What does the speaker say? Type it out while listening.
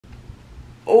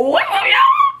What's up,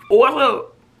 y'all? What's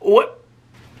up?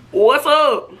 What's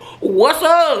up? What's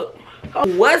up?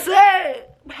 What's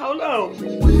up? Hold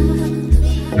on.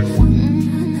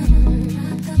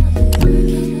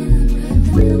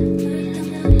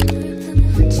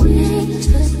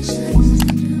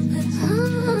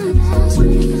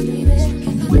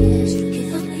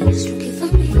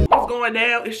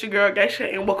 Down, it's your girl Geisha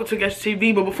and welcome to Geisha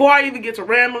TV. But before I even get to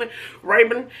rambling,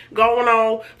 going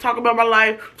on, talking about my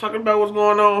life, talking about what's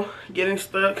going on, getting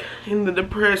stuck in the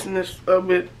depressingness of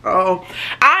it all,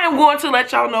 I am going to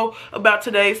let y'all know about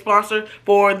today's sponsor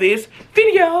for this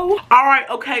video. Alright,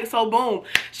 okay, so boom.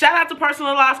 Shout out to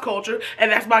Personalized Culture,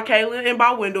 and that's by Kaylin and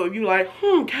by Wendell. If you like,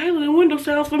 Kaylin and Wendell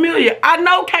sounds familiar. I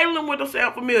know Kaylin and Wendell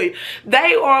sound familiar.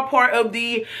 They are a part of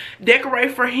the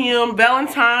Decorate for Him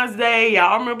Valentine's Day.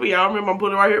 Y'all remember, I'm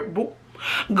putting it right here. Boop.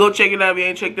 Go check it out if you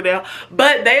ain't checked it out.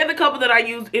 But they are the couple that I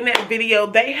used in that video.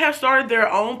 They have started their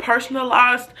own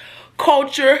Personalized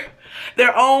Culture,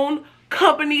 their own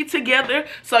company together.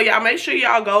 So y'all make sure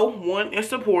y'all go and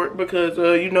support, because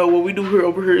you know what we do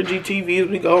over here at GTV is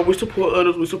we support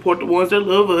others, we support the ones that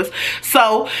love us.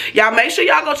 So y'all make sure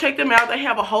y'all go check them out. They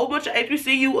have a whole bunch of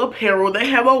HBCU apparel, they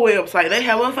have a website, they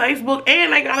have a Facebook,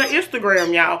 and they got an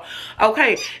Instagram, y'all.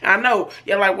 Okay, I know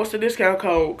y'all like, what's the discount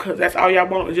code? Because that's all y'all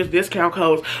want is just discount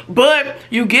codes. But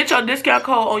you get your discount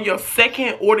code on your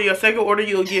second order. Your second order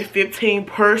you'll get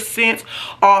 15%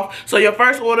 off. So your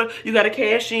first order you gotta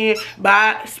cash in,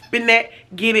 buy, spend that,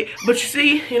 get it. But you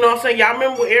see, you know what I'm saying, y'all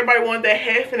remember when everybody wanted that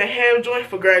half and a half joint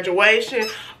for graduation,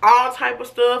 all type of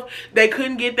stuff. They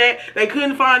couldn't get that, they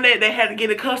couldn't find that, they had to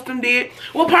get it custom did.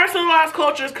 Well, Personalized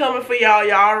Culture is coming for y'all.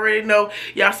 Y'all already know.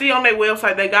 Y'all see on their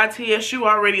website they got TSU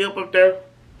already up there.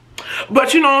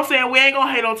 But you know what I'm saying, we ain't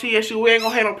gonna hate on TSU, we ain't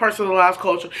gonna hate on Personalized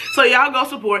Culture. So y'all go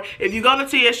support. If you go to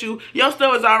TSU, your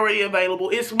stuff is already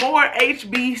available. It's more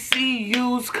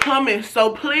HBCUs coming,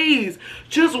 so please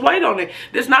just wait on it.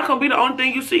 This not gonna be the only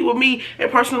thing you see with me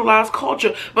at Personalized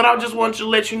Culture, but I just want to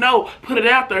let you know, put it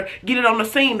out there, get it on the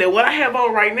scene, that what I have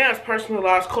on right now is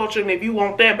Personalized Culture. And if you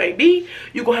want that, baby,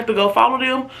 you gonna have to go follow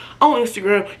them on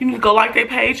Instagram. You need to go like their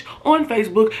page on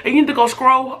Facebook, and you need to go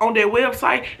scroll on their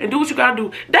website and do what you gotta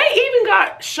do. They even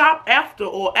got shop after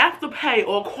or after pay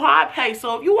or quad pay.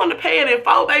 So if you want to pay it in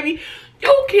full, baby,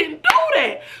 you can do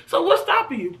that. So what's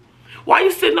stopping you? Why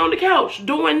you sitting on the couch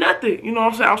doing nothing? You know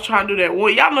what I'm saying? I was trying to do that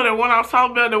one. Y'all know that one I was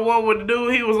talking about, the one with the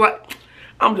dude, he was like,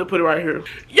 I'm just put it right here.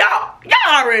 Y'all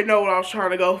already know what I was trying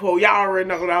to go for. Y'all already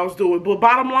know what I was doing. But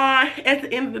bottom line, at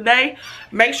the end of the day,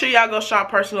 make sure y'all go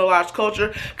shop Personalized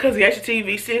Culture, because Geisha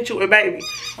TV sent you, and baby,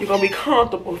 you're gonna be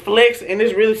comfortable, flex, and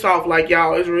it's really soft. Like,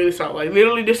 y'all, it's really soft. Like,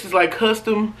 literally, this is like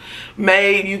custom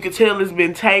made. You can tell it's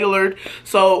been tailored.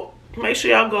 So make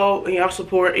sure y'all go and y'all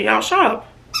support and y'all shop.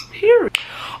 Period.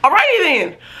 Alrighty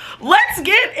then. Let's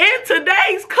get in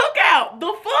today's cookout,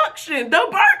 the function, the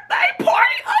birthday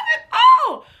party of it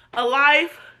all. A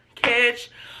life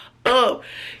catch up.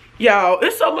 Y'all,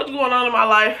 there's so much going on in my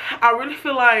life. I really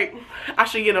feel like I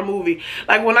should get a movie.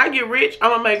 Like, when I get rich,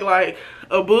 I'm gonna make like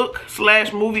a book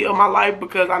 / movie of my life,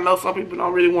 because I know some people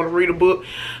don't really want to read a book.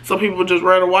 Some people just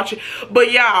rather watch it.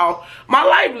 But y'all, my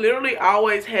life literally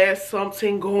always has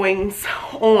something going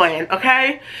on,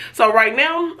 okay? So right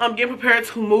now, I'm getting prepared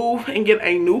to move and get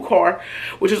a new car,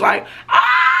 which is like,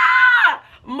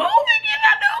 moving, get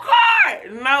a new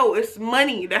car. No, it's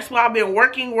money. That's why I've been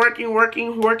working.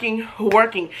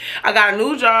 I got a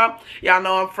new job. Y'all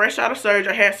know I'm fresh out of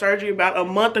surgery. I had surgery about a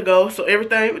month ago, so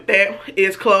everything with that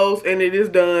is closed and it is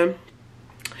done.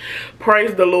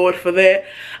 Praise the Lord for that.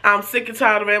 I'm sick and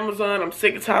tired of Amazon. I'm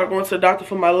sick and tired of going to the doctor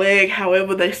for my leg.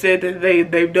 However, they said that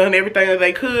they've done everything that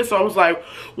they could. So I was like,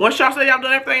 once y'all say y'all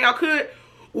done everything y'all could,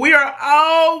 we are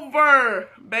over,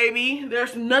 baby.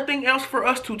 There's nothing else for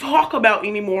us to talk about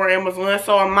anymore, Amazon.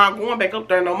 So I'm not going back up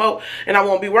there no more, and I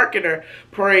won't be working there.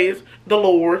 Praise the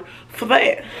Lord for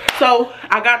that. So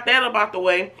I got that about the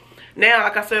way. Now,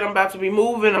 like I said, I'm about to be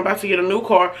moving. I'm about to get a new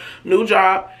car, new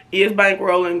job. Is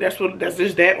bankrolling. That's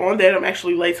just that on that. I'm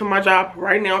actually late to my job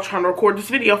right now, trying to record this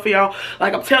video for y'all.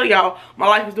 Like I'm telling y'all, my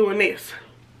life is doing this.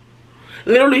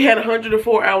 Literally had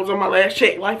 104 hours on my last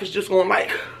check. Life is just going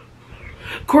like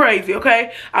crazy,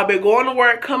 okay? I've been going to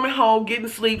work, coming home, getting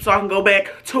sleep so I can go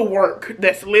back to work.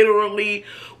 That's literally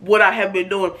what I have been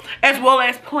doing, as well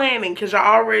as planning, because y'all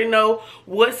already know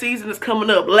what season is coming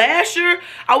up. Last year,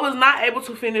 I was not able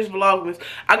to finish Vlogmas.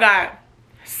 I got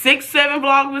 6, 7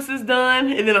 Vlogmases done,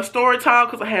 and then a story time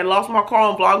because I had lost my car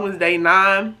on Vlogmas day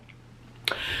 9.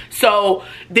 So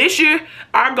this year,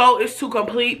 our goal is to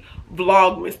complete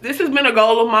Vlogmas. This has been a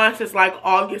goal of mine since like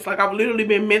August. Like I've literally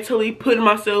been mentally putting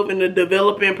myself in the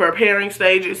developing, preparing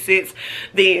stages since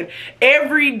then.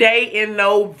 Every day in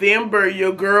November,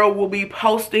 your girl will be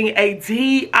posting a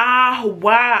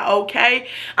DIY, okay?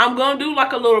 I'm gonna do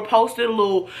like a little posted, a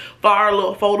little fire, a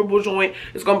little foldable joint.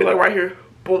 It's gonna be like right here,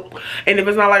 boom. And if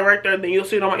it's not like right there, then you'll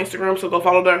see it on my Instagram, so go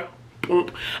follow there, boom.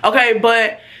 Okay,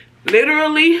 but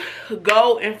literally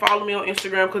go and follow me on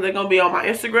Instagram, because they're gonna be on my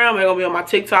Instagram, they're gonna be on my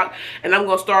TikTok, and I'm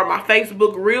gonna start my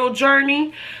Facebook reel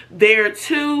journey there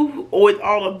too with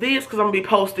all of this, because I'm gonna be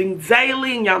posting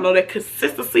daily, and y'all know that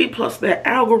consistency plus that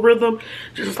algorithm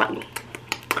just like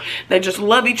they just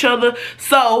love each other.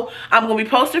 So I'm gonna be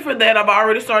posting for that. I've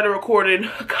already started recording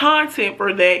content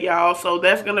for that, y'all, so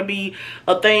that's gonna be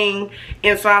a thing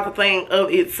inside the thing of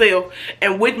itself.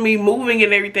 And with me moving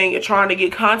and everything and trying to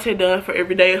get content done for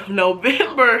every day of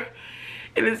November,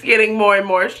 it is getting more and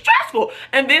more stressful.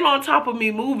 And then on top of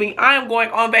me moving, I am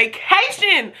going on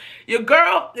vacation. Your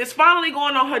girl is finally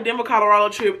going on her Denver, Colorado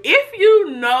trip. If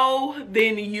you know,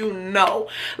 then you know.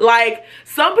 Like,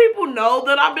 some people know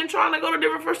that I've been trying to go to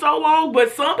Denver for so long,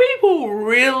 but some people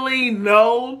really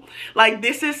know. Like,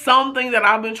 this is something that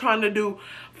I've been trying to do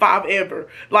forever.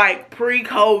 Like,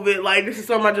 pre-COVID. Like, this is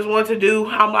something I just want to do.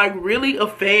 I'm, like, really a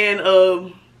fan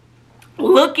of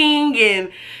looking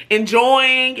and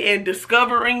enjoying and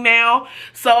discovering now.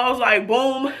 So I was like,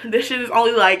 boom, this shit is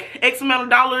only like X amount of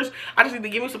dollars. I just need to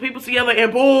give me some people together,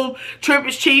 and boom, trip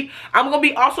is cheap. I'm gonna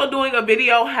be also doing a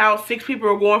video how 6 people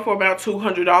are going for about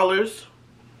 $200.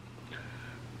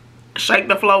 Shake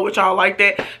the flow with y'all like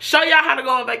that. Show y'all how to go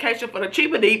on vacation for the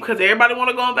cheap and deep, because everybody want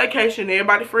to go on vacation.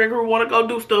 Everybody friend group want to go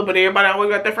do stuff, but everybody always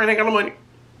got their friend ain't got no money.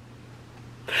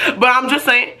 But I'm just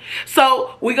saying,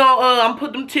 so we gonna I'm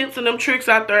put them tips and them tricks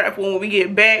out there when we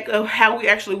get back of how we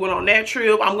actually went on that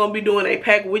trip. I'm gonna be doing a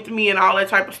pack with me and all that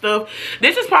type of stuff.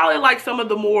 This is probably like some of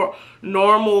the more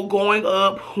normal going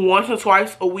up once or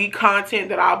twice a week content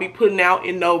that I'll be putting out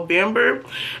in November,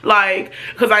 like,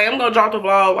 because I am gonna drop the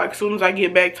vlog like as soon as I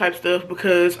get back type stuff,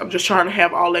 because I'm just trying to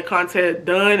have all that content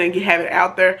done and have it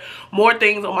out there. More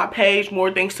things on my page,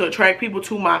 more things to attract people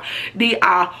to my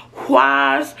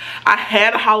DIYs. I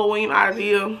had a Halloween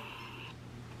idea.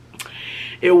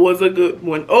 It was a good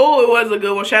one. Oh, it was a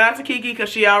good one. Shout out to Kiki, because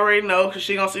she already know, because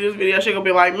she gonna see this video. She gonna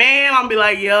be like, man. I'm gonna be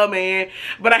like, yeah, man.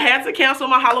 But I had to cancel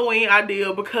my Halloween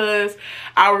idea, because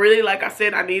I really, like I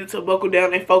said, I needed to buckle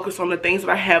down and focus on the things that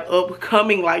I have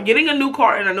upcoming. Like getting a new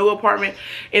car and a new apartment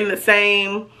in the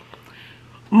same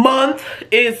month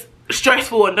is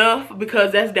stressful enough,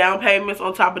 because that's down payments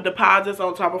on top of deposits,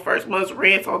 on top of first month's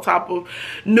rents, on top of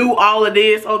new all of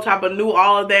this, on top of new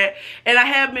all of that. And I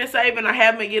have been saving, I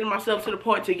have been getting myself to the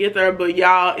point to get there, but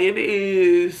y'all, it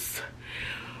is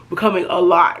becoming a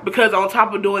lot, because on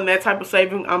top of doing that type of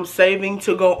saving, I'm saving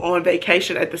to go on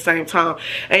vacation at the same time.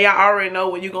 And y'all already know,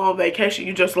 when you go on vacation,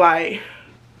 you just like,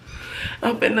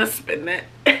 I'm finna spend that.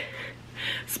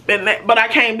 Spend that, but I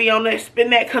can't be on that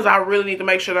spend that, because I really need to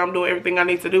make sure that I'm doing everything I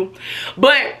need to do.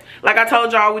 But like I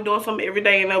told y'all, we're doing something every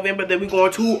day in November that we're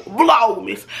going to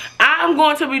Vlogmas. I'm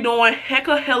going to be doing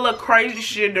hella crazy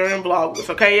shit during Vlogmas,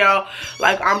 okay, y'all?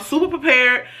 Like, I'm super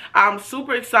prepared, I'm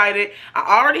super excited.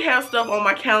 I already have stuff on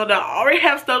my calendar, I already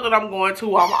have stuff that I'm going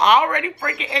to. I'm already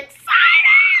freaking excited.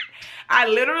 I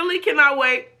literally cannot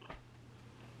wait.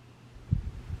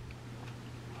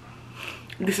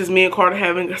 This is me and Carter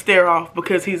having a stare off,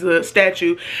 because he's a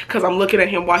statue, because I'm looking at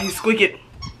him while he's squeaking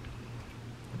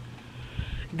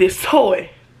this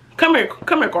toy. Come here,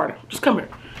 Carter. Just come here.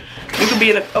 You can be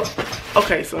in a, oh,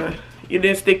 okay, son. You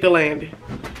didn't stick the landing.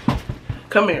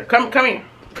 Come here, come here,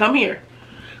 come here,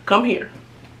 come here.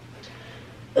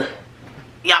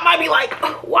 Y'all might be like,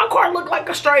 why Carter look like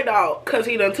a stray dog? Because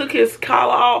he done took his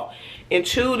collar off and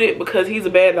chewed it, because he's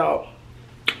a bad dog.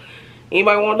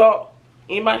 Anybody want a dog?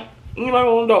 Anybody? Anybody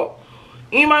want a dog?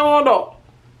 Anybody want a dog?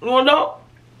 You want a dog?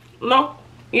 No?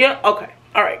 Yeah? Okay.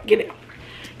 Alright, get it.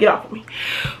 Get off of me.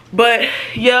 But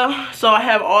yeah, so I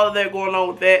have all of that going on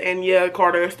with that. And yeah,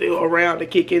 Carter is still around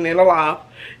and kicking and alive,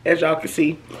 as y'all can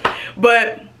see.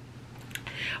 But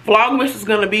Vlogmas is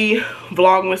gonna be,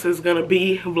 Vlogmas is gonna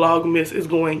be, Vlogmas is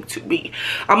going to be.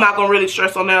 I'm not gonna really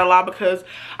stress on that a lot, because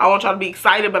I want y'all to be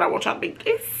excited, but I want y'all to be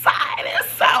excited.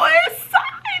 So excited.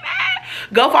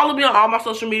 Go follow me on all my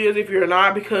social medias if you're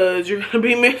not, because you're gonna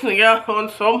be missing out on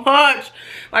so much.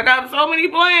 Like, I have so many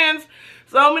plans,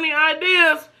 so many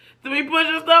ideas to be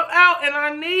pushing stuff out, and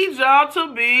I need y'all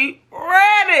to be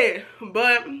ready.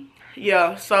 But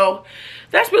yeah, so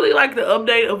that's really like the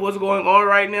update of what's going on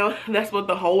right now. That's what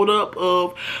the hold up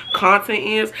of content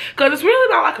is, because it's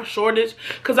really not like a shortage,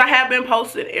 because I have been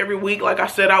posting every week like I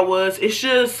said I was. It's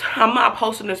just I'm not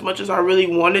posting as much as I really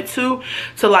wanted to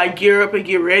like gear up and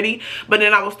get ready. But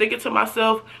then I was thinking to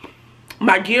myself,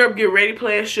 my gear up get ready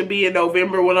plan should be in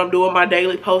November when I'm doing my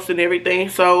daily post and everything.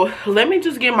 So let me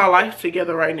just get my life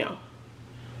together right now.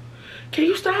 Can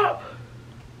you stop?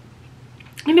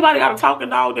 Anybody got a talking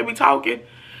dog that be talking?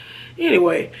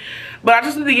 Anyway, but I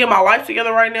just need to get my life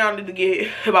together right now. I need to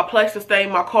get my place to stay,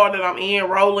 my car that I'm in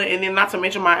rolling, and then not to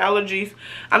mention my allergies.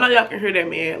 I know y'all can hear that,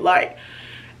 man. Like,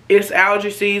 it's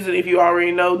allergy season. If you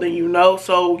already know, then you know.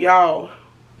 So y'all,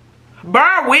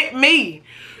 bear with me.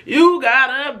 You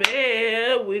gotta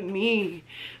bear with me.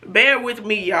 Bear with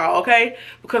me, y'all, okay?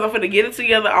 Because I'm finna get it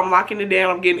together. I'm locking it down.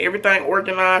 I'm getting everything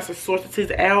organized and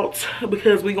sorted out,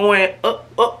 because we going up.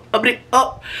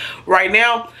 Right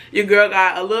now, your girl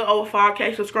got a little over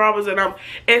 5K subscribers, and I'm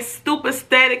as stupid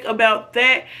static about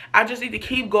that. I just need to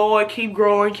keep going, keep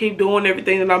growing, keep doing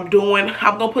everything that I'm doing.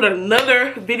 I'm gonna put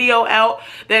another video out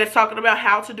that is talking about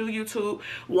how to do YouTube.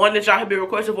 One that y'all have been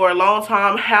requesting for a long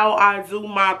time, how I do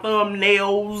my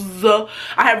thumbnails.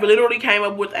 I have literally came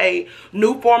up with a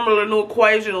new formula, new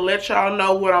equation to let y'all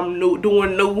know what I'm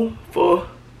doing new for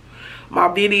my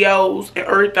videos and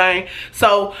everything.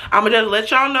 So I'm gonna just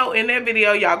let y'all know in that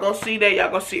video. Y'all go see that.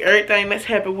 Y'all gonna see everything that's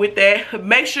happened with that.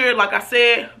 Make sure, like I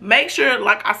said,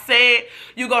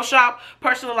 you go shop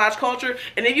Personalized Culture.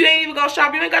 And if you ain't even gonna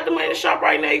shop, you ain't got the money to shop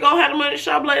right now, you gonna have the money to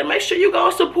shop later. Make sure you go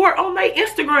and support on their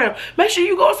Instagram. Make sure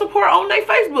you go and support on their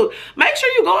Facebook. Make sure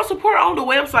you go and support on the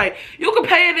website. You can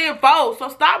pay it in full, so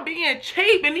stop being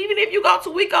cheap. And even if you go to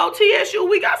TSU,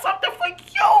 we got something for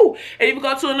you. And if you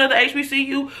go to another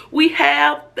HBCU, we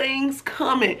have things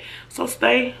coming. So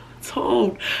stay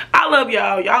tuned. I love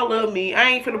y'all. Y'all love me. I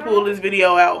ain't finna pull this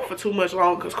video out for too much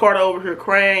long, because Carter over here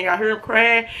crying. Y'all hear him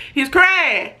crying? He's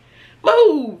crying.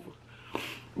 Move.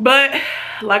 But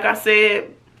like I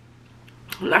said,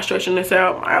 I'm not stretching this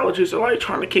out. My allergies are like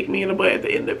trying to kick me in the butt at the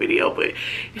end of the video, but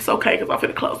it's okay because I'm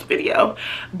finna close the video.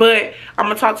 But I'm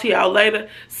gonna talk to y'all later.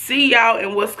 See y'all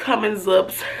and what's coming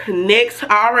up next.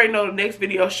 I already know the next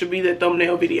video should be the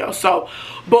thumbnail video. So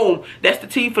boom, that's the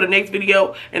tea for the next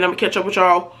video, and I'm gonna catch up with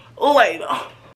y'all later.